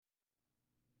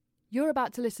You're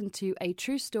about to listen to a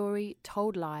true story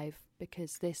told live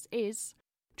because this is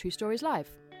True Stories Live,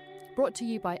 brought to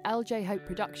you by LJ Hope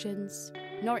Productions,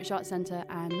 Norwich Arts Centre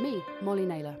and me, Molly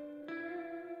Naylor.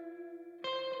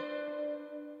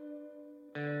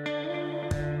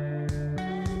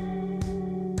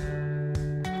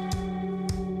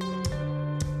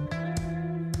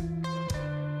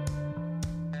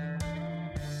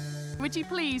 Would you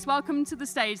please welcome to the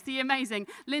stage the amazing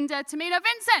Linda Tamina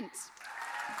Vincent?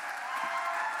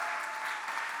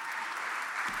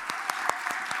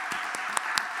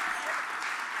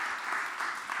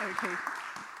 Okay,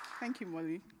 thank you,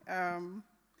 Molly.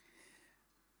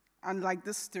 Unlike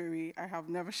this story, I have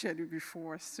never shared it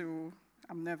before, so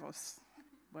I'm nervous,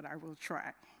 but I will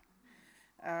try.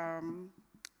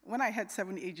 When I heard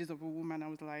 7 ages of a woman, I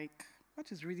was like,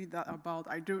 what is really that about?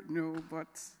 I don't know,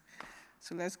 but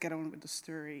so let's get on with the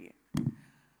story.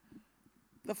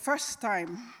 The first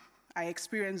time I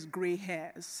experienced gray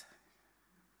hairs,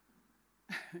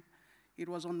 it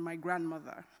was on my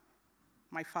grandmother,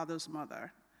 my father's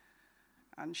mother,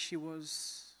 and she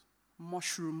was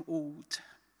mushroom old.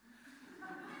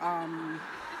 And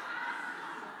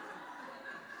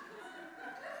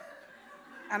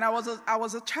I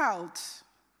was a child.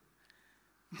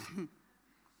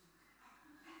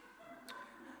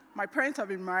 My parents have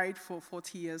been married for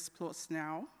 40 years plus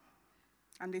now,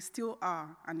 and they still are,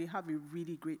 and they have a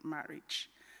really great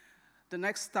marriage. The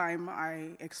next time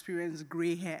I experienced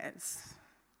gray hairs,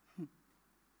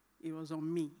 it was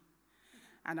on me,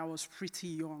 and I was pretty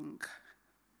young.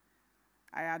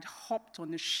 I had hopped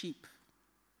on the ship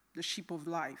of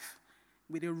life,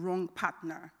 with a wrong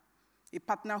partner, a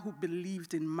partner who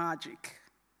believed in magic,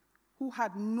 who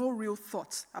had no real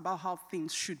thoughts about how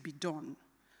things should be done.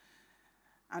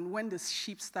 And when the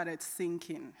ship started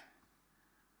sinking,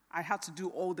 I had to do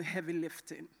all the heavy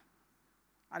lifting.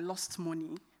 I lost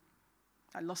money.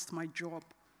 I lost my job.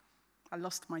 I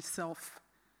lost myself.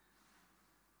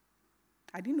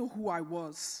 I didn't know who I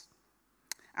was.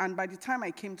 And by the time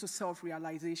I came to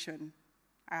self-realization,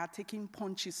 I had taken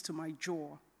punches to my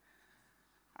jaw.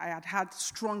 I had had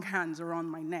strong hands around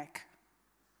my neck.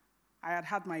 I had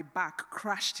had my back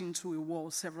crashed into a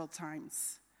wall several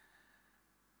times.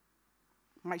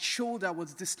 My shoulder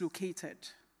was dislocated.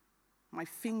 My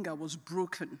finger was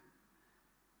broken.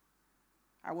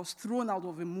 I was thrown out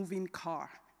of a moving car.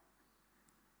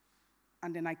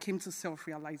 And then I came to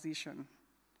self-realization.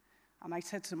 And I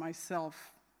said to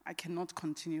myself, I cannot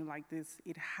continue like this.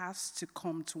 It has to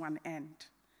come to an end.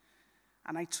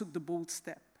 And I took the bold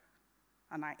step,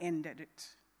 and I ended it.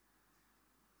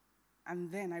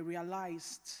 And then I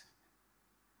realized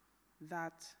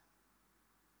that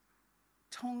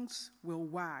tongues will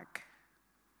wag.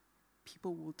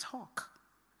 People will talk.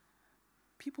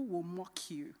 People will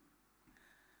mock you.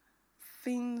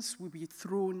 Things will be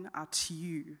thrown at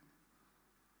you.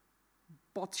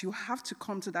 But you have to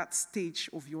come to that stage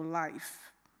of your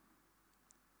life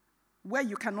where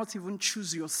you cannot even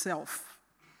choose yourself.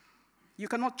 You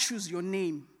cannot choose your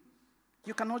name.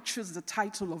 You cannot choose the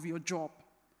title of your job.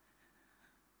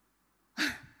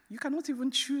 You cannot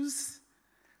even choose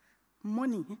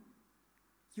money.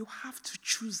 You have to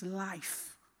choose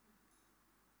life.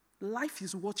 Life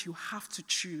is what you have to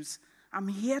choose. I'm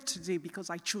here today because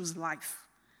I chose life.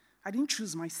 I didn't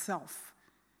choose myself.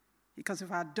 Because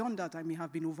if I had done that, I may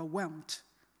have been overwhelmed.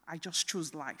 I just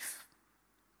chose life.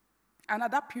 And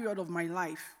at that period of my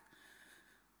life,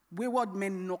 wayward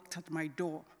men knocked at my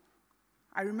door.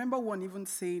 I remember one even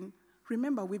saying,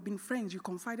 remember, we've been friends. You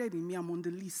confided in me. I'm on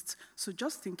the list. So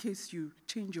just in case you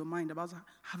change your mind about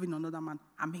having another man,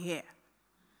 I'm here.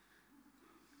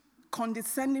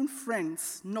 Condescending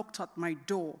friends knocked at my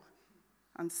door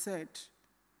and said,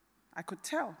 I could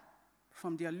tell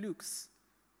from their looks,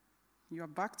 you're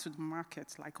back to the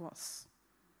market like us.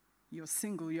 You're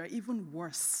single. You're even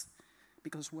worse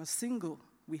because we're single.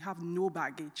 We have no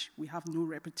baggage. We have no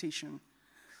reputation.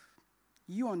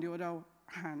 You, on the other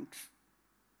hand,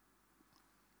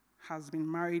 has been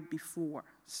married before.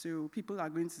 So people are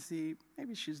going to say,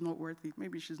 maybe she's not worth it.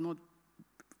 Maybe she's not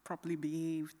properly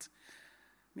behaved.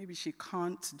 Maybe she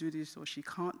can't do this or she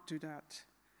can't do that.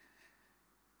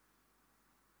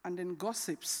 And then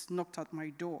gossips knocked at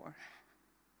my door.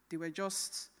 They were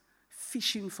just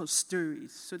fishing for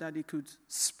stories so that they could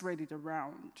spread it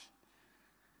around.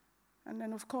 And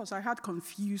then, of course, I had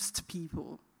confused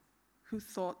people who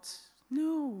thought,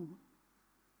 no,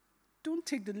 don't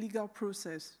take the legal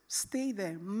process. Stay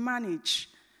there, manage.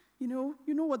 You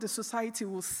know what the society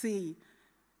will say.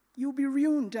 You'll be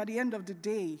ruined at the end of the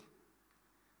day.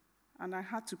 And I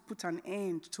had to put an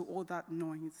end to all that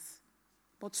noise.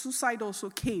 But suicide also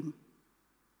came.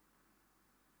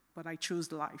 But but I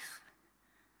chose life.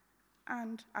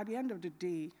 And at the end of the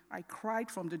day, I cried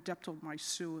from the depth of my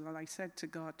soul, and I said to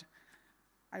God,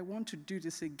 I want to do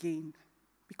this again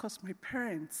because my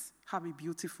parents have a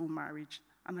beautiful marriage,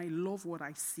 and I love what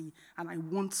I see, and I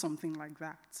want something like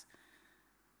that.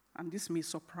 And this may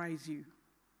surprise you.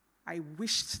 I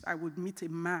wished I would meet a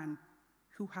man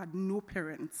who had no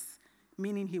parents,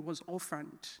 meaning he was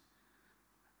orphaned.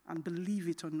 And believe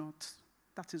it or not,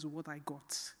 that is what I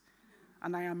got.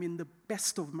 And I am in the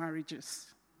best of marriages.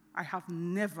 I have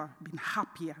never been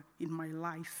happier in my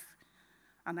life.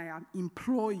 And I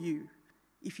implore you,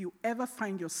 if you ever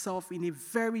find yourself in a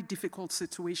very difficult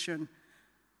situation,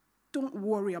 don't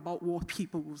worry about what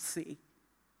people will say.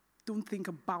 Don't think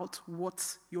about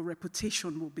what your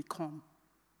reputation will become.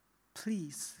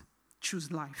 Please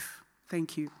choose life.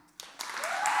 Thank you.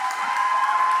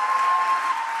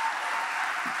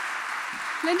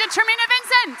 Linda Tremina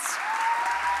Vincent.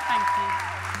 Thank you.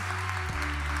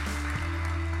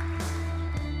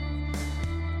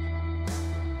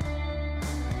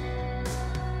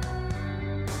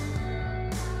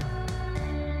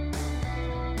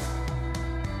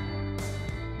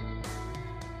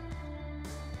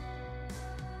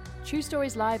 True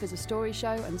Stories Live is a story show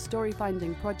and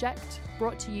story-finding project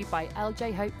brought to you by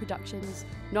LJ Hope Productions,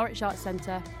 Norwich Arts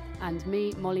Centre, and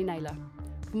me, Molly Naylor.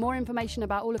 For more information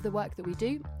about all of the work that we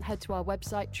do, head to our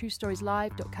website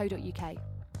truestorieslive.co.uk.